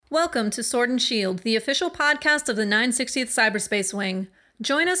Welcome to Sword and Shield, the official podcast of the 960th Cyberspace Wing.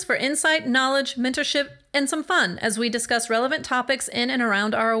 Join us for insight, knowledge, mentorship, and some fun as we discuss relevant topics in and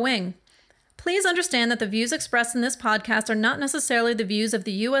around our wing. Please understand that the views expressed in this podcast are not necessarily the views of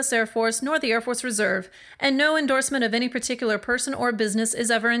the U.S. Air Force nor the Air Force Reserve, and no endorsement of any particular person or business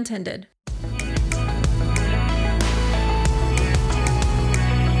is ever intended.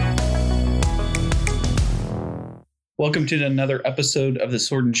 Welcome to another episode of the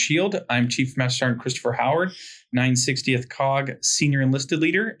Sword and Shield. I'm Chief Master Sergeant Christopher Howard, 960th COG Senior Enlisted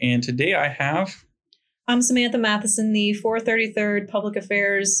Leader, and today I'm Samantha Matheson, the 433rd Public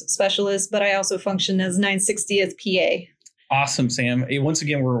Affairs Specialist, but I also function as 960th PA. Awesome, Sam. Hey, once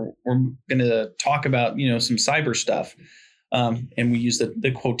again, we're going to talk about, some cyber stuff. And we use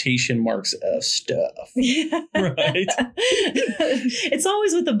the quotation marks of stuff. Yeah. Right. It's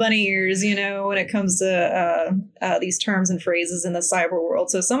always with the bunny ears, when it comes to these terms and phrases in the cyber world.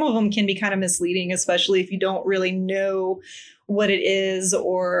 So some of them can be kind of misleading, especially if you don't really know what it is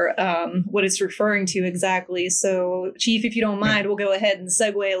or what it's referring to exactly. So, Chief, if you don't mind, we'll go ahead and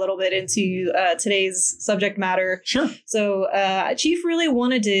segue a little bit into today's subject matter. Sure. So, Chief really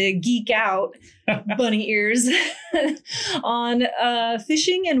wanted to geek out, bunny ears, on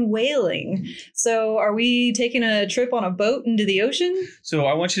fishing and whaling. So, are we taking a trip on a boat into the ocean? So,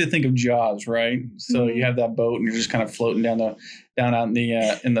 I want you to think of Jaws, right? So, You have that boat and you're just kind of floating down out in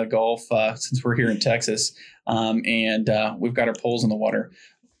the Gulf, since we're here in Texas. And we've got our poles in the water.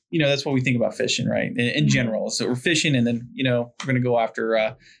 That's what we think about fishing, right? In general. So we're fishing, and then we're going to go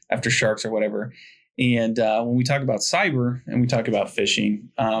after sharks or whatever. And when we talk about cyber and we talk about fishing,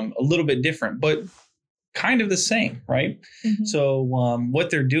 a little bit different, but kind of the same, right? Mm-hmm. So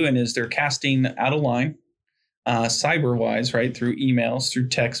what they're doing is they're casting out of line, cyber wise, right, through emails, through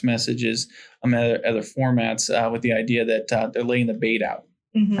text messages, other formats, with the idea that they're laying the bait out,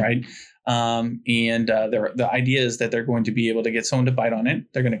 mm-hmm. right? The idea is that they're going to be able to get someone to bite on it.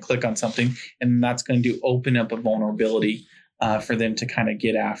 They're going to click on something, and that's going to open up a vulnerability for them to kind of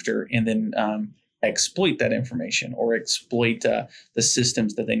get after and then exploit that information or exploit the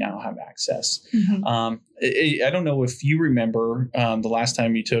systems that they now have access. Mm-hmm. I don't know if you remember the last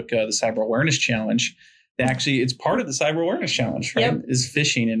time you took the Cyber Awareness Challenge. Actually, it's part of the Cyber Awareness Challenge, right? Yep. Is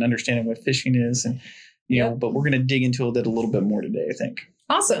phishing and understanding what phishing is, and yep. But we're going to dig into it a little bit more today, I think.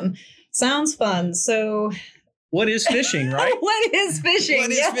 Awesome. Sounds fun. So what is phishing, right? What is phishing?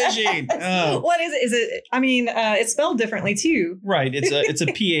 What is phishing? What is it? Is it, it's spelled differently too. Right. It's a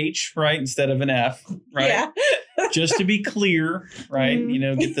PH, right? Instead of an F, right? Yeah. Just to be clear, right?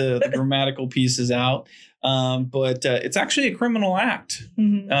 Mm-hmm. Get the grammatical pieces out. But it's actually a criminal act,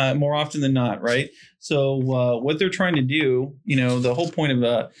 mm-hmm. More often than not, right? So what they're trying to do, the whole point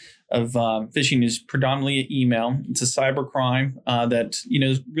of phishing is predominantly email. It's a cyber crime that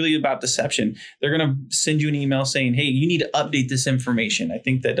is really about deception. They're going to send you an email saying, "Hey, you need to update this information." I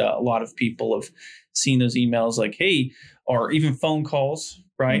think that a lot of people have seen those emails, like, "Hey," or even phone calls,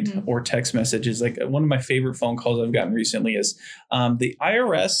 right? Mm-hmm. Or text messages. Like one of my favorite phone calls I've gotten recently is the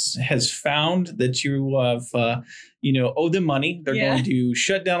IRS has found that you have owe them money. They're going to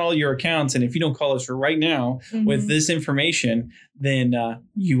shut down all your accounts. And if you don't call us right now mm-hmm. with this information, then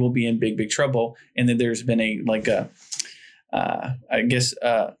you will be in big, big trouble. And then there's been a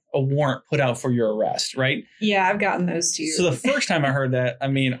warrant put out for your arrest, right? Yeah, I've gotten those too. So the first time I heard that,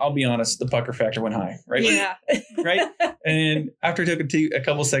 I'll be honest, the pucker factor went high, right? Yeah. Right? And after I took a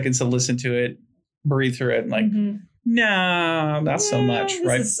couple seconds to listen to it, breathe through it, and mm-hmm. No, not so much,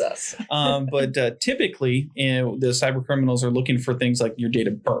 right? This is sus. But typically, the cyber criminals are looking for things like your date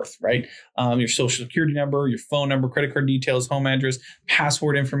of birth, right? Your social security number, your phone number, credit card details, home address,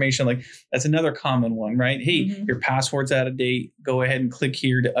 password information. Like that's another common one, right? Hey, mm-hmm. your password's out of date. Go ahead and click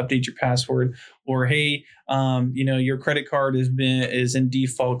here to update your password. Or hey, your credit card is in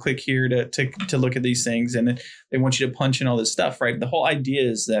default. Click here to look at these things, and they want you to punch in all this stuff, right? The whole idea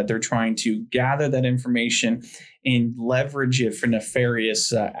is that they're trying to gather that information and leverage it for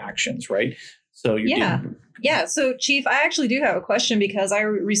nefarious actions, right? So yeah. So, Chief, I actually do have a question because I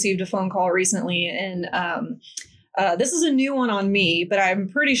received a phone call recently, and this is a new one on me, but I'm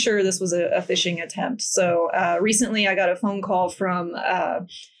pretty sure this was a phishing attempt. So recently, I got a phone call from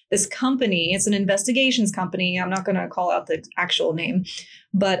this company. It's an investigations company. I'm not going to call out the actual name,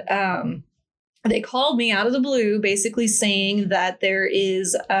 but they called me out of the blue, basically saying that there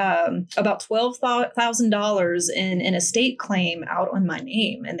is about $12,000 in an estate claim out on my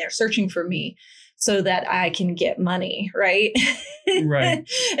name, and they're searching for me so that I can get money, right? Right.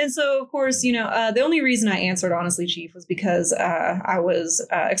 And so, of course, the only reason I answered, honestly, Chief, was because I was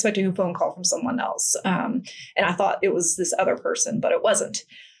expecting a phone call from someone else. And I thought it was this other person, but it wasn't.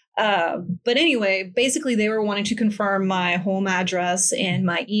 But anyway, basically they were wanting to confirm my home address and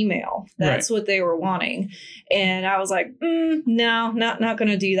my email. That's what they were wanting. And I was like, no, not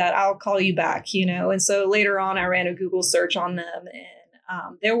going to do that. I'll call you back, you know? And so later on, I ran a Google search on them,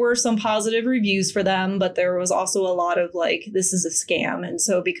 and there were some positive reviews for them, but there was also a lot of like, this is a scam. And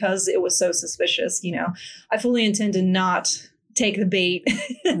so because it was so suspicious, you know, I fully intend to not take the bait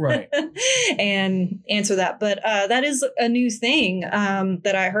right. and answer that. But that is a new thing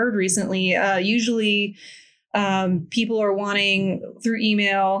that I heard recently. Usually people are wanting through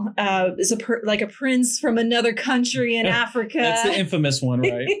email is like a prince from another country in Africa. That's the infamous one,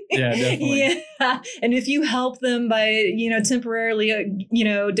 right? Yeah, definitely. Yeah. And if you help them by, you know, temporarily, you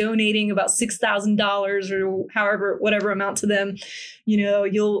know, donating about $6,000 or whatever amount to them, you know,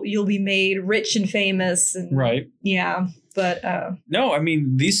 you'll be made rich and famous. And, right. Yeah. But no, I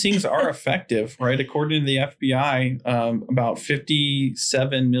mean, these things are effective, right? According to the FBI, about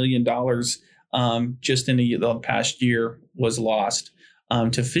 $57 million just in the past year was lost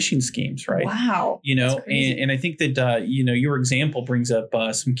to phishing schemes, right? Wow. You know, and I think that, you know, your example brings up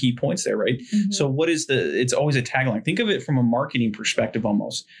some key points there, right? Mm-hmm. So what is it's always a tagline. Think of it from a marketing perspective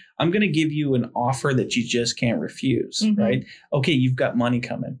almost. I'm going to give you an offer that you just can't refuse, right? Okay, you've got money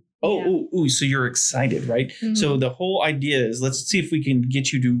coming. So you're excited, right? Mm-hmm. So the whole idea is, let's see if we can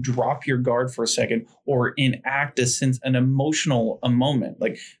get you to drop your guard for a second or enact an emotional moment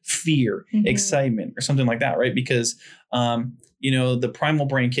like fear, excitement, or something like that, right? Because, you know, the primal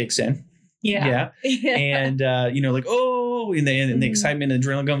brain kicks in. Yeah. And, you know, like, and the excitement and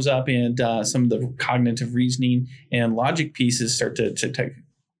adrenaline comes up, and some of the cognitive reasoning and logic pieces start to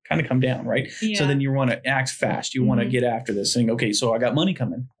kind of come down, right? Yeah. So then you want to act fast. You want to get after this thing. Okay, so I got money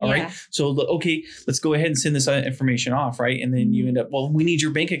coming. All right. So, okay, let's go ahead and send this information off, right? And then you end up, well, we need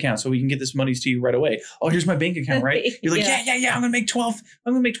your bank account so we can get this money to you right away. Oh, here's my bank account, right? You're like, yeah. I'm gonna make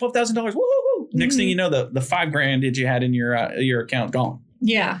 $12,000. Woo! Next thing you know, the $5,000 that you had in your account gone.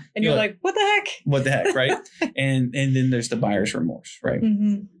 Yeah, and you're like, what the heck? What the heck, right? and then there's the buyer's remorse, right?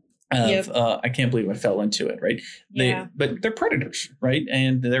 I can't believe I fell into it, right? But they're predators, right?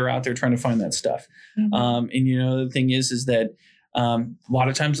 And they're out there trying to find that stuff. And you know, the thing is that a lot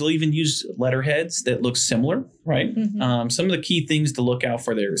of times they'll even use letterheads that look similar, right? Some of the key things to look out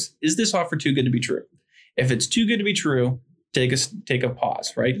for there is this offer too good to be true? If it's too good to be true, take a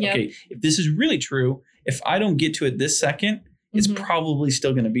pause, right? Yep. Okay, if this is really true, if I don't get to it this second, it's probably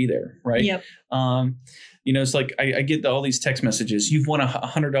still going to be there, right? Yep. You know, it's like I get all these text messages. You've won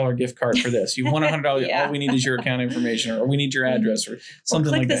 $100 gift card for this. You won $100. All we need is your account information, or we need your address, or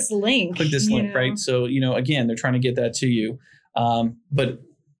something like that. Click this link, right? So, you know, again, they're trying to get that to you. But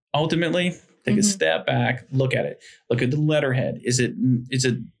ultimately, take a step back, look at it. Look at the letterhead. Is it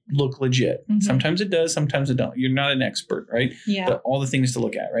look legit? Sometimes it does, sometimes it don't. You're not an expert, right? Yeah. But all the things to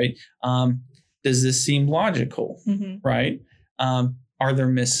look at, right? Does this seem logical, right? Are there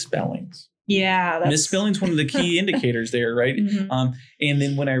misspellings? Yeah. Misspelling's one of the key indicators there, right? And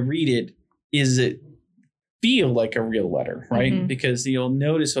then when I read it, is it feel like a real letter, right? Because you'll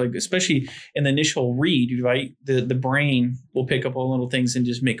notice, like, especially in the initial read, right, the brain will pick up all little things and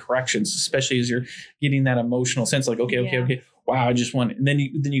just make corrections, especially as you're getting that emotional sense, like, okay. Wow, I just want it. And then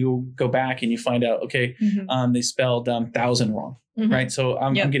you go back and you find out, okay, they spelled 1,000 wrong, right? So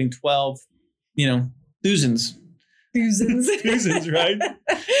I'm getting 12, thousands. Thousands, right?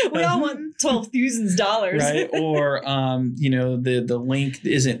 We all want $12,000, right? Or the link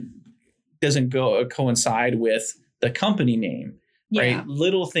doesn't coincide with the company name, right?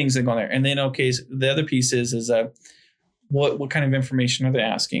 Little things that go there, and then so the other piece is what kind of information are they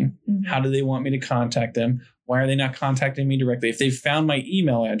asking? How do they want me to contact them? Why are they not contacting me directly? If they found my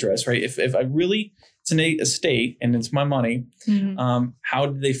email address, right? If I really, it's an estate and it's my money, how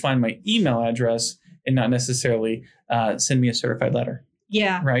did they find my email address and not necessarily send me a certified letter?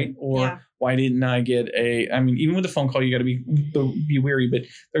 Yeah. Right. Or why didn't I get even with a phone call, you got to be wary, but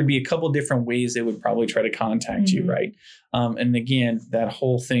there'd be a couple of different ways they would probably try to contact you. Right. And again, that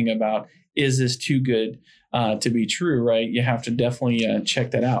whole thing about, is this too good to be true? Right. You have to definitely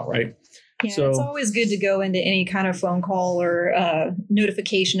check that out. Right. Yeah, so it's always good to go into any kind of phone call or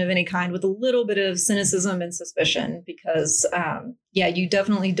notification of any kind with a little bit of cynicism and suspicion, because, you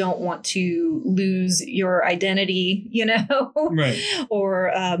definitely don't want to lose your identity, right,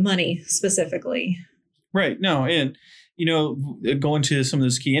 or money specifically. Right. No, and going to some of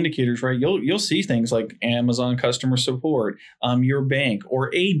those key indicators, right? You'll see things like Amazon customer support, your bank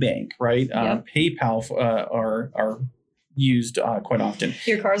or a bank, right? PayPal, or used quite often.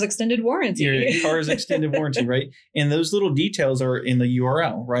 Your car's extended warranty. Your car's extended warranty, right? And those little details are in the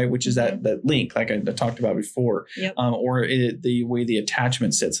URL, right? Which is that link, like I talked about before, or the way the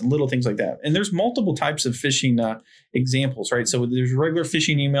attachment sits and little things like that. And there's multiple types of phishing examples, right? So there's regular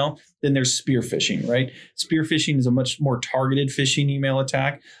phishing email, then there's spear phishing, right? Spear phishing is a much more targeted phishing email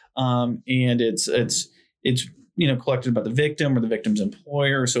attack, and it's collected about the victim or the victim's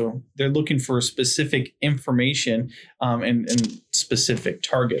employer. So they're looking for specific information and specific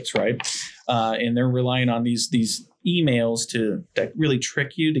targets, right? And they're relying on these emails to really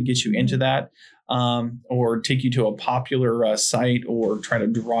trick you, to get you into that, or take you to a popular site, or try to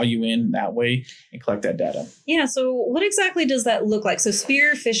draw you in that way and collect that data. Yeah. So what exactly does that look like? So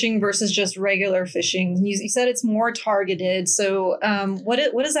spear phishing versus just regular phishing. You said it's more targeted. So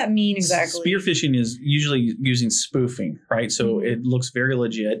what does that mean exactly? Spear phishing is usually using spoofing, right? So it looks very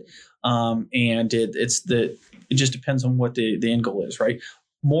legit, and it just depends on what the end goal is, right?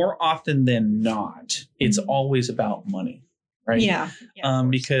 More often than not, it's always about money. Right. Yeah.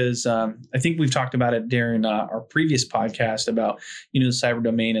 Because I think we've talked about it during our previous podcast about, the cyber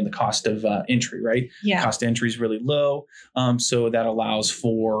domain and the cost of entry, right? Yeah. Cost of entry is really low. So that allows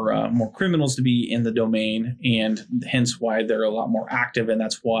for more criminals to be in the domain, and hence why they're a lot more active. And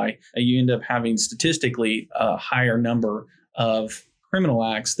that's why you end up having statistically a higher number of criminal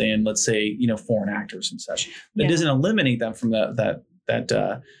acts than, let's say, foreign actors and such. That doesn't eliminate them from that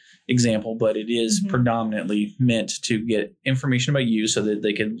example, but it is predominantly meant to get information about you so that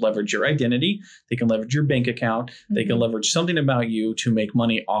they can leverage your identity, they can leverage your bank account, they can leverage something about you to make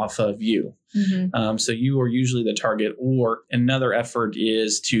money off of you. So you are usually the target, or another effort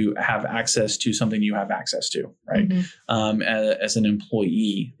is to have access to something you have access to, right? As an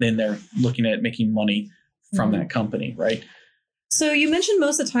employee, then they're looking at making money from that company, right? So you mentioned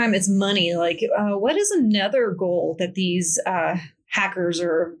most of the time it's money. Like, what is another goal that these hackers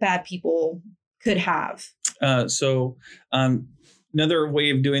or bad people could have? Another way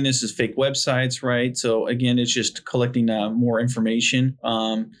of doing this is fake websites, right? So again, it's just collecting more information.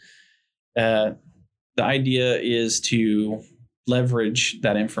 The idea is to leverage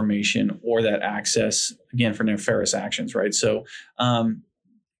that information or that access, again, for nefarious actions, right? So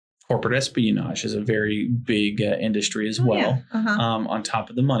corporate espionage is a very big industry as well, on top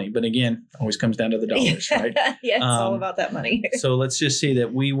of the money. But again, always comes down to the dollars, right? Yeah, it's all about that money. So let's just say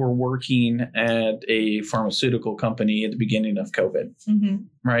that we were working at a pharmaceutical company at the beginning of COVID,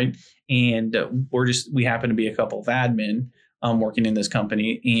 right? And we happen to be a couple of admin working in this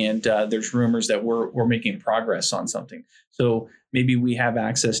company, and there's rumors that we're making progress on something. So maybe we have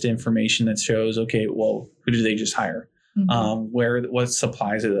access to information that shows, okay, well, who did they just hire? What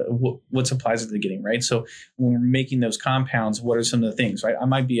supplies are they getting, right? So when we're making those compounds, what are some of the things, right? I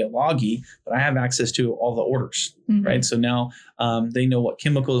might be a loggy, but I have access to all the orders, right? So now they know what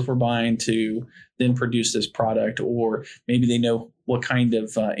chemicals we're buying to then produce this product, or maybe they know what kind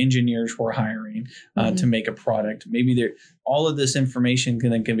of engineers we're hiring to make a product. Maybe all of this information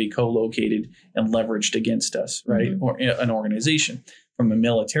can be co-located and leveraged against us, right? Or an organization. From a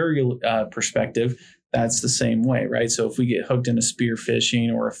military perspective, that's the same way, right? So if we get hooked in a spear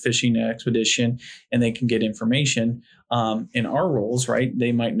phishing or a phishing expedition, and they can get information in our roles, right?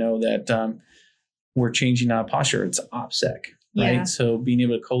 They might know that we're changing our posture. It's OPSEC, right? Yeah. So being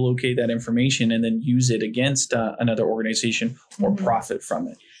able to co-locate that information and then use it against another organization or profit from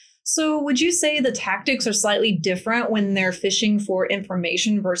it. So would you say the tactics are slightly different when they're phishing for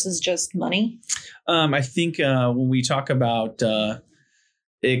information versus just money? I think when we talk about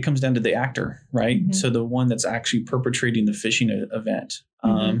it comes down to the actor, right? So the one that's actually perpetrating the phishing event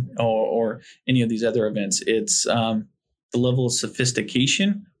or any of these other events, it's the level of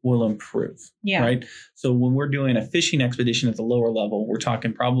sophistication will improve, right? So when we're doing a phishing expedition at the lower level, we're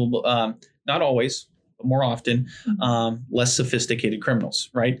talking probably, not always, but more often, less sophisticated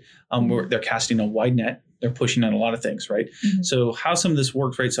criminals, right? They're casting a wide net. They're pushing on a lot of things, right? So how some of this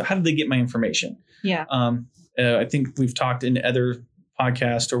works, right? So how did they get my information? Yeah. I think we've talked in other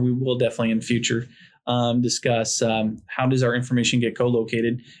podcast, or we will definitely in future discuss how does our information get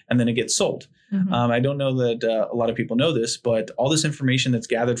co-located and then it gets sold. I don't know that a lot of people know this, but all this information that's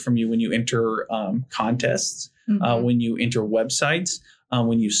gathered from you when you enter contests, when you enter websites,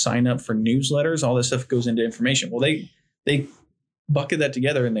 when you sign up for newsletters, all this stuff goes into information. Well, they bucket that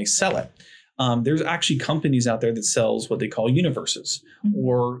together and they sell it. There's actually companies out there that sells what they call universes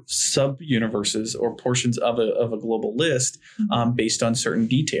or sub-universes or portions of a global list based on certain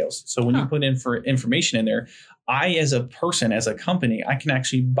details. So when you put in for information in there, I, as a person, as a company, I can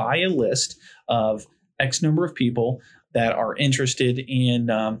actually buy a list of X number of people that are interested in,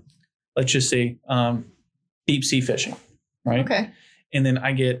 let's just say, deep sea fishing. right? Okay. And then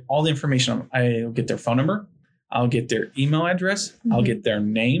I get all the information. I'll get their phone number. I'll get their email address. I'll get their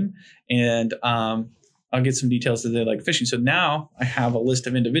name, and I'll get some details that they like fishing. So now I have a list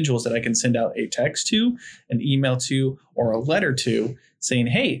of individuals that I can send out a text to, an email to, or a letter to saying,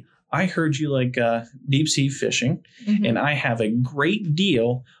 hey, I heard you like deep sea fishing, and I have a great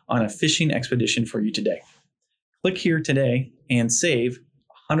deal on a fishing expedition for you today. Click here today and save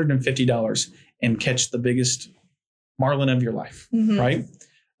 $150 and catch the biggest marlin of your life, right?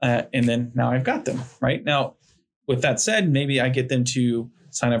 And then now I've got them, right? Now, with that said, maybe I get them to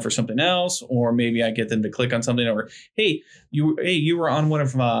sign up for something else, or maybe I get them to click on something, or hey, you were on one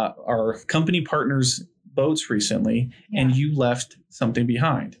of our company partners' boats recently, and you left something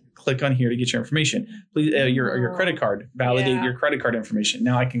behind. Click on here to get your information. Please, your credit card, validate your credit card information.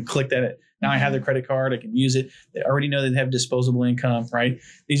 Now I can click that. Now I have their credit card. I can use it. They already know they have disposable income, right?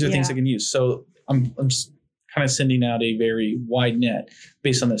 These are things I can use. So I'm kind of sending out a very wide net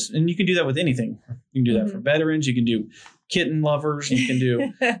based on this. And you can do that with anything. You can do that for veterans. You can do kitten lovers. You can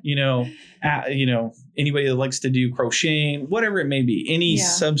do, anybody that likes to do crocheting, whatever it may be, any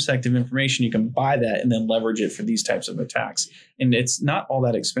subsect of information, you can buy that and then leverage it for these types of attacks. And it's not all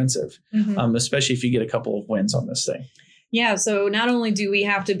that expensive, especially if you get a couple of wins on this thing. Yeah, so not only do we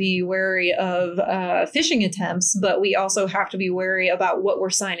have to be wary of phishing attempts, but we also have to be wary about what we're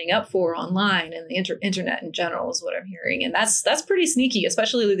signing up for online and the internet in general is what I'm hearing. And that's pretty sneaky,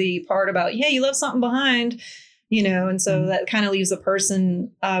 especially the part about, hey, you left something behind, and so that kind of leaves a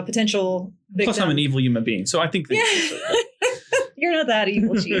person potential victim. Plus, I'm an evil human being, so I think you're not that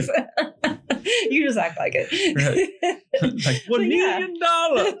evil, Chief. You just act like it. Right. Like $1 million,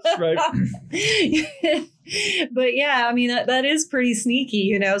 right? But yeah, I mean, that is pretty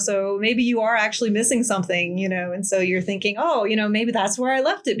sneaky, so maybe you are actually missing something, and so you're thinking, oh, maybe that's where I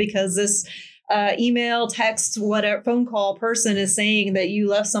left it because this email, text, whatever, phone call person is saying that you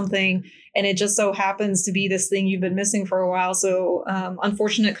left something and it just so happens to be this thing you've been missing for a while. So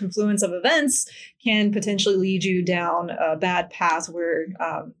unfortunate confluence of events can potentially lead you down a bad path where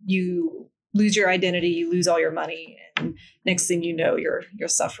you lose your identity, you lose all your money, and next thing you know, you're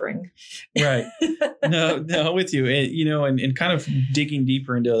suffering. Right. No, with you. And kind of digging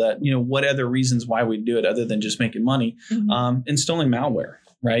deeper into that, what other reasons why we do it other than just making money, installing malware,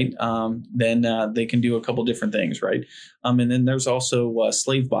 right? Then they can do a couple different things, right? And then there's also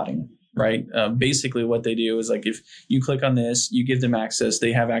slave botting. Right. Basically, what they do is like if you click on this, you give them access.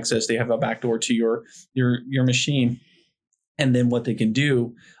 They have access. They have a backdoor to your machine, and then what they can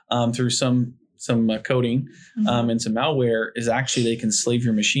do through some coding and some malware is actually they can slave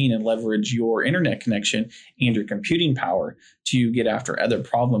your machine and leverage your internet connection and your computing power to get after other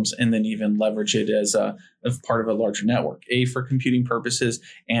problems, and then even leverage it as part of a larger network, for computing purposes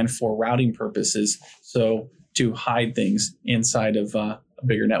and for routing purposes. So to hide things inside of a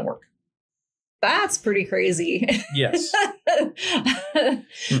bigger network. That's pretty crazy. Yes.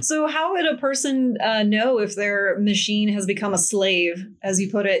 So how would a person know if their machine has become a slave, as you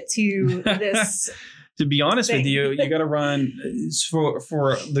put it, to this? To be honest with you, you got to run for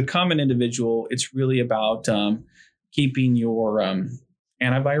the common individual. It's really about keeping your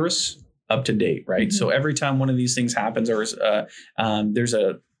antivirus up to date, right? So every time one of these things happens, or there's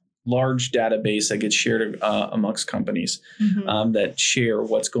a large database that gets shared amongst companies that share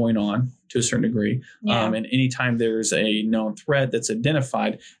what's going on to a certain degree. And anytime there's a known threat that's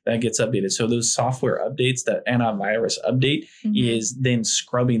identified, that gets updated. So those software updates, that antivirus update is then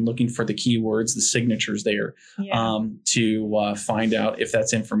scrubbing, looking for the keywords, the signatures there to find out if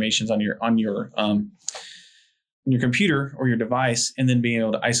that's information's on your computer or your device, and then being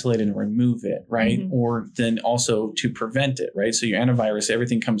able to isolate it and remove it, right? Or then also to prevent it, right? So your antivirus,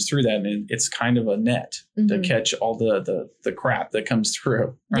 everything comes through that, and it's kind of a net to catch all the crap that comes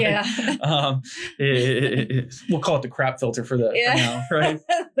through. Right? Yeah. We'll call it the crap filter for now, right?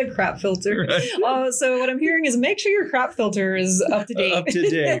 The crap filter. Right. So what I'm hearing is make sure your crap filter is up to date. Up to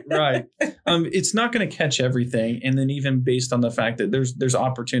date, right? It's not going to catch everything, and then even based on the fact that there's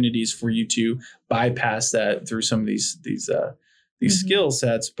opportunities for you to bypass that through some of these skill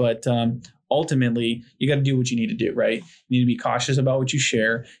sets, but ultimately you got to do what you need to do, right? You need to be cautious about what you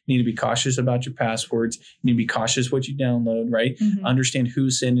share. You need to be cautious about your passwords. You need to be cautious what you download, right? Understand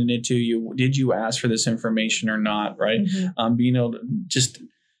who's sending it to you. Did you ask for this information or not, right? Being able to just,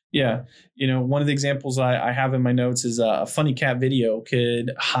 one of the examples I have in my notes is a funny cat video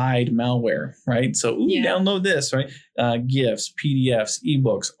could hide malware, right? So download this, right? GIFs, PDFs,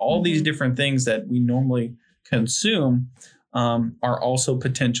 ebooks, all these different things that we normally consume are also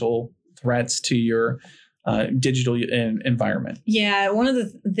potential threats to your digital environment. Yeah, one of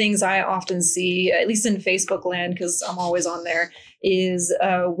the things I often see, at least in Facebook land, because I'm always on there, is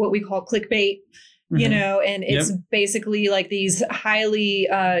what we call clickbait. You know, and it's basically like these highly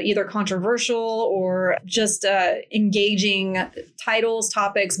either controversial or just engaging titles,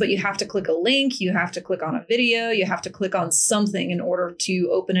 topics, but you have to click a link, you have to click on a video, you have to click on something in order to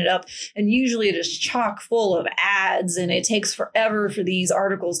open it up. And usually it is chock full of ads and it takes forever for these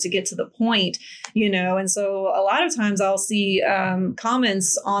articles to get to the point, you know. And so a lot of times I'll see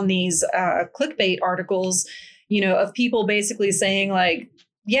comments on these clickbait articles, you know, of people basically saying like,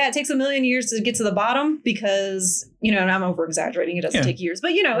 yeah, it takes a million years to get to the bottom because, you know, and I'm over exaggerating. It doesn't take years,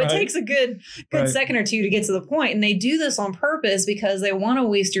 but, you know, it takes a good second or two to get to the point. And they do this on purpose because they want to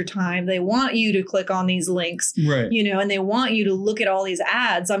waste your time. They want you to click on these links, you know, and they want you to look at all these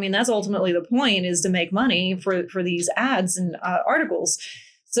ads. I mean, that's ultimately the point, is to make money for these ads and articles.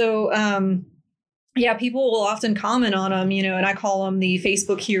 So, yeah, people will often comment on them, you know, and I call them the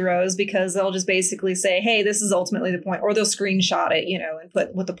Facebook heroes because they'll just basically say, hey, this is ultimately the point, or they'll screenshot it, you know, and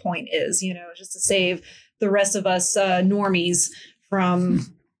put what the point is, you know, just to save the rest of us normies from,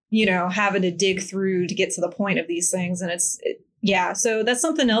 you know, having to dig through to get to the point of these things. And yeah, so that's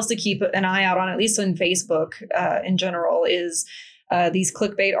something else to keep an eye out on, at least on Facebook in general, is these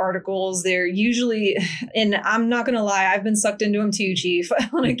clickbait articles. They're usually, and I'm not going to lie, I've been sucked into them too, Chief,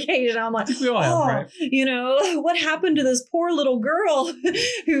 on occasion. I'm like, we all have, right? You know, what happened to this poor little girl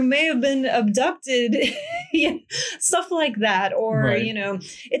who may have been abducted? Stuff like that. Or, you know,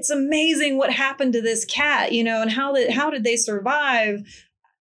 it's amazing what happened to this cat, you know, and how did they survive?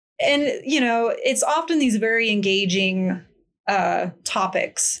 And, you know, it's often these very engaging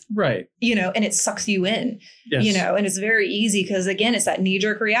topics, right? You know, and it sucks you in, you know, and it's very easy because, again, it's that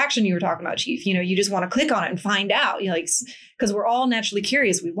knee-jerk reaction you were talking about, Chief. You know, you just want to click on it and find out, you know, like, because we're all naturally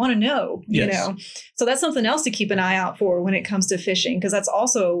curious. We want to know, you know, so that's something else to keep an eye out for when it comes to phishing, because that's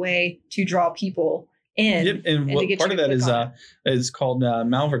also a way to draw people in. And what part of that is called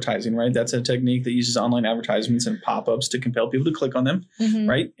malvertising, right? That's a technique that uses online advertisements and pop-ups to compel people to click on them,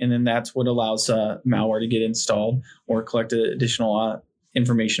 right? And then that's what allows malware to get installed or collect additional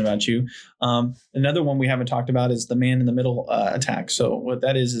information about you. Another one we haven't talked about is the man-in-the-middle attack. So what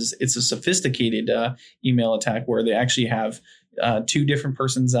that is it's a sophisticated email attack where they actually have two different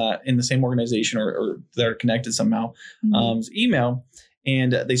persons in the same organization or that are connected somehow email.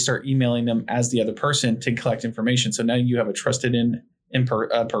 And they start emailing them as the other person to collect information. So now you have a trusted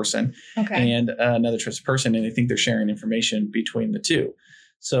person and another trusted person, and they think they're sharing information between the two.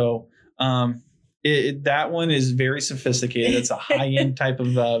 So that one is very sophisticated. It's a high-end type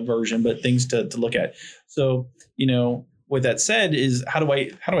of version, but things to look at. So, you know, with that said, is how do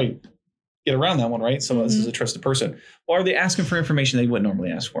I get around that one, right? So this is a trusted person. Or are they asking for information they wouldn't normally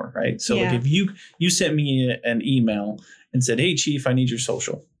ask for, right? So like if you sent me an email and said, hey, Chief, I need your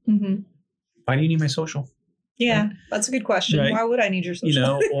social. Why do you need my social? Yeah, that's a good question. Right? Why would I need your social? You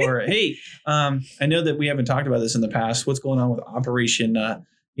know, or hey, I know that we haven't talked about this in the past. What's going on with Operation,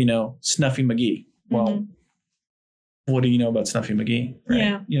 Snuffy McGee? Well, what do you know about Snuffy McGee? Right?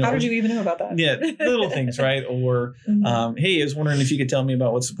 Yeah. You know, how did you even know about that? Yeah, little things, right? Or, hey, I was wondering if you could tell me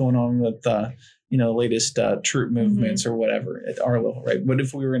about what's going on with, the latest troop movements or whatever at our level, right? What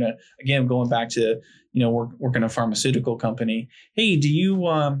if we were going back to, we're working a pharmaceutical company. Hey, do you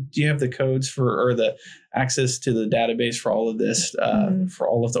have the codes or the access to the database for all of this, for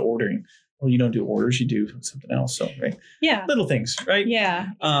all of the ordering? Well, you don't do orders, you do something else. So, right. Yeah. Little things, right?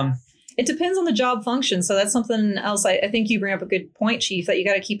 Yeah. It depends on the job function. So that's something else. I think you bring up a good point, Chief, that you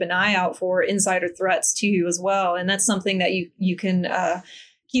got to keep an eye out for insider threats too, as well. And that's something that you can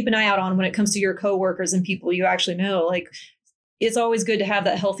keep an eye out on when it comes to your coworkers and people you actually know. Like, it's always good to have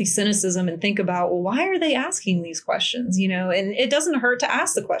that healthy cynicism and think about, well, why are they asking these questions? And it doesn't hurt to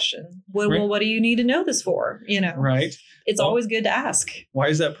ask the question. Well, what do you need to know this for? Right. It's always good to ask. Why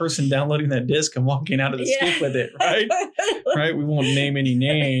is that person downloading that disc and walking out of the scoop with it? Right. Right. We won't name any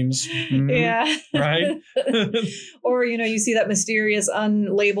names. Yeah. Right. Or, you see that mysterious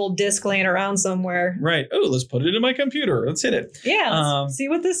unlabeled disc laying around somewhere. Right. Oh, let's put it in my computer. Let's hit it. Yeah. Let's see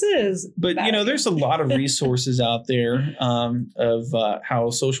what this is. But, there's a lot of resources out there of how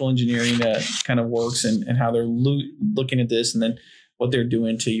social engineering kind of works and how they're looking at this and then what they're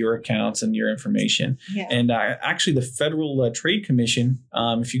doing to your accounts and your information. Yeah. And actually the Federal Trade Commission,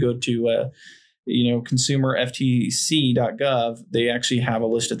 if you go to, consumerftc.gov, they actually have a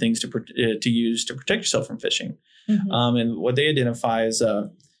list of things to use to protect yourself from phishing. And what they identify is,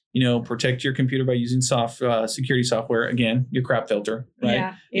 protect your computer by using security software. Again, your crap filter,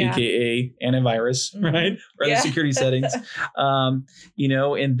 right? Yeah. AKA antivirus, right? Or the security settings. And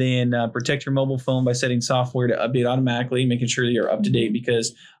then protect your mobile phone by setting software to update automatically, making sure that you're up to date,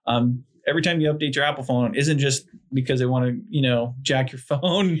 because every time you update your Apple phone isn't just because they want to, jack your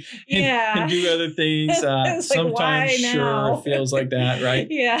phone and do other things. Sometimes sure feels like that, right?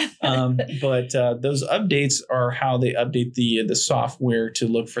 Yeah. But those updates are how they update the software to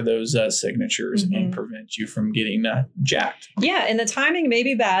look for those signatures and prevent you from getting jacked. Yeah. And the timing may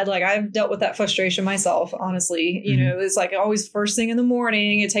be bad. Like I've dealt with that frustration myself, honestly. It's like always first thing in the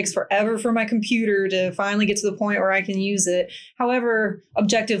morning. It takes forever for my computer to finally get to the point where I can use it. However,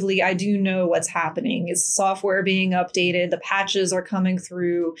 objectively, I do know what's happening. It's software being updated. The patches are coming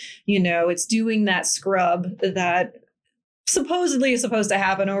through. It's doing that scrub that supposedly is supposed to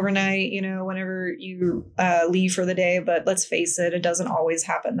happen overnight, whenever you leave for the day. But let's face it, it doesn't always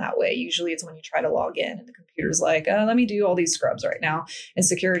happen that way. Usually it's when you try to log in and the computer's like, let me do all these scrubs right now and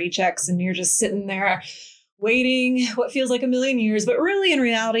security checks. And you're just sitting there waiting what feels like a million years. But really, in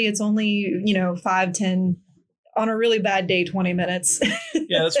reality, it's only, 5, 10, on a really bad day, 20 minutes.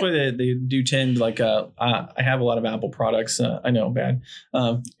 Yeah, that's why they do tend I have a lot of Apple products. I know, bad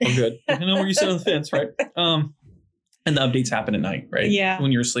or good. I know where you sit on the fence, right? And the updates happen at night, right? Yeah.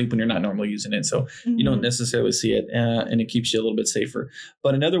 When you're asleep, when you're not normally using it. So you don't necessarily see it, and it keeps you a little bit safer.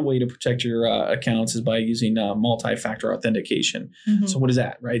 But another way to protect your accounts is by using multi-factor authentication. So what is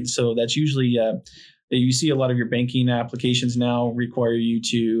that, right? So that's usually... you see a lot of your banking applications now require you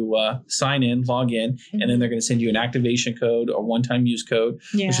to sign in, log in, and then they're going to send you an activation code or one-time use code,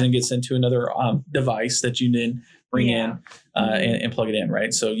 which then gets sent to another device that you then bring in and plug it in,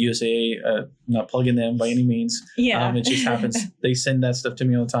 right? So USA, not plugging them by any means. It just happens. They send that stuff to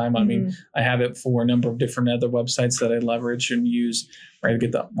me all the time. I mean, I have it for a number of different other websites that I leverage and use, right, to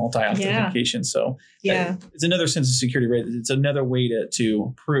get the multi-authentication. So it's another sense of security, right? It's another way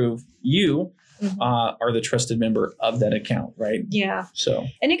to prove you are the trusted member of that account, right? Yeah. So,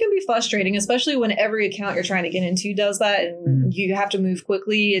 and it can be frustrating, especially when every account you're trying to get into does that, and you have to move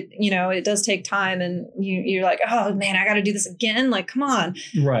quickly. It does take time, and you're like, oh man, I got to do this again. Like, come on.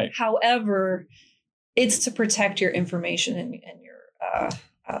 Right. However, it's to protect your information and your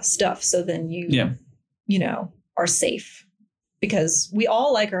stuff, so then you are safe. Because we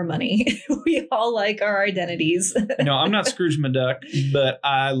all like our money. We all like our identities. I'm not Scrooge McDuck, but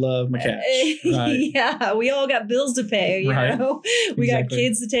I love my cash. Right? Yeah, we all got bills to pay, you know? We got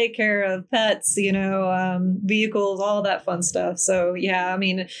kids to take care of, pets, vehicles, all that fun stuff. So, yeah, I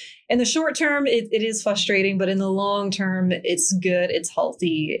mean, in the short term, it is frustrating, but in the long term, it's good, it's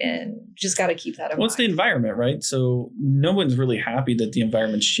healthy, and just got to keep that in mind. Well, it's the environment, right? So no one's really happy that the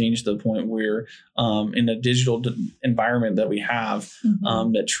environment's changed to the point where in the digital environment that we have,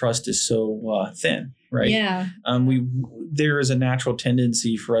 that trust is so thin, right? Yeah. There is a natural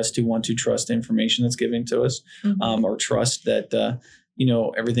tendency for us to want to trust information that's given to us, or trust that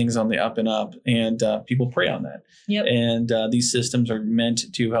everything's on the up and up, and people prey on that. Yep. And these systems are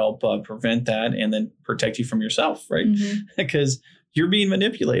meant to help prevent that and then protect you from yourself, right? Because you're being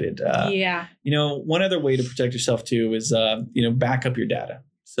manipulated. One other way to protect yourself too is, back up your data.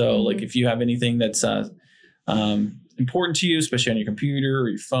 So like if you have anything that's important to you, especially on your computer or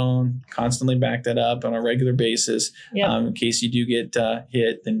your phone, constantly back that up on a regular basis. In case you do get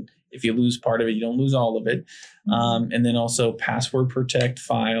hit, then if you lose part of it, you don't lose all of it. And then also password protect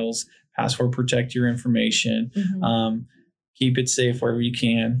files, password protect your information, keep it safe wherever you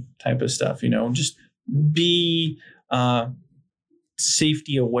can, type of stuff. Just be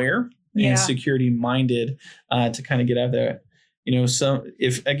safety aware and security minded to kind of get out of there. So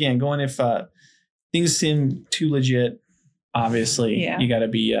if things seem too legit, obviously you got to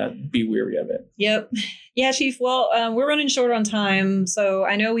be wary of it. Yep. Yeah, Chief. Well, we're running short on time, so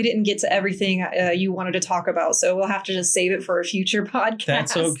I know we didn't get to everything you wanted to talk about, so we'll have to just save it for a future podcast.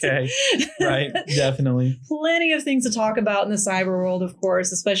 That's okay. Right. Definitely. Plenty of things to talk about in the cyber world, of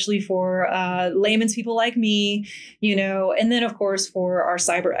course, especially for layman's people like me, and then, of course, for our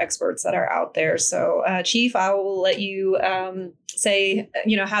cyber experts that are out there. So, Chief, I will let you say,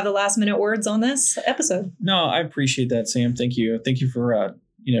 have the last minute words on this episode. No, I appreciate that, Sam. Thank you. Thank you for,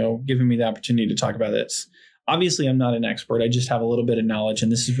 giving me the opportunity to talk about this. Obviously, I'm not an expert. I just have a little bit of knowledge,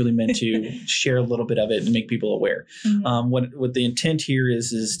 and this is really meant to share a little bit of it and make people aware. What the intent here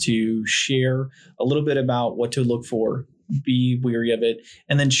is to share a little bit about what to look for, be wary of it,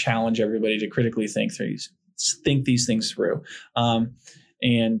 and then challenge everybody to critically think these things through.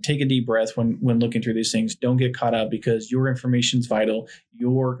 and take a deep breath when looking through these things. Don't get caught up, because your information's vital.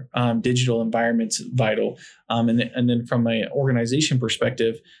 Your digital environment's vital. And then from an organization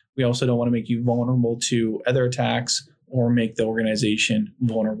perspective, we also don't want to make you vulnerable to other attacks or make the organization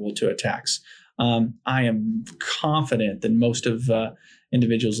vulnerable to attacks. I am confident that most of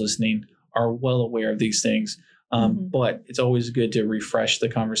individuals listening are well aware of these things. But it's always good to refresh the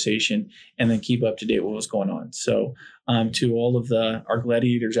conversation and then keep up to date with what's going on. So to all of our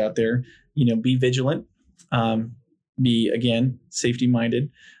gladiators out there, be vigilant, be, again, safety minded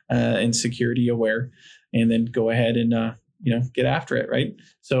and security aware, and then go ahead and, get after it. Right.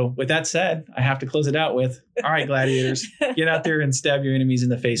 So with that said, I have to close it out with, all right, gladiators, get out there and stab your enemies in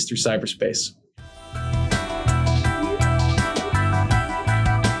the face through cyberspace.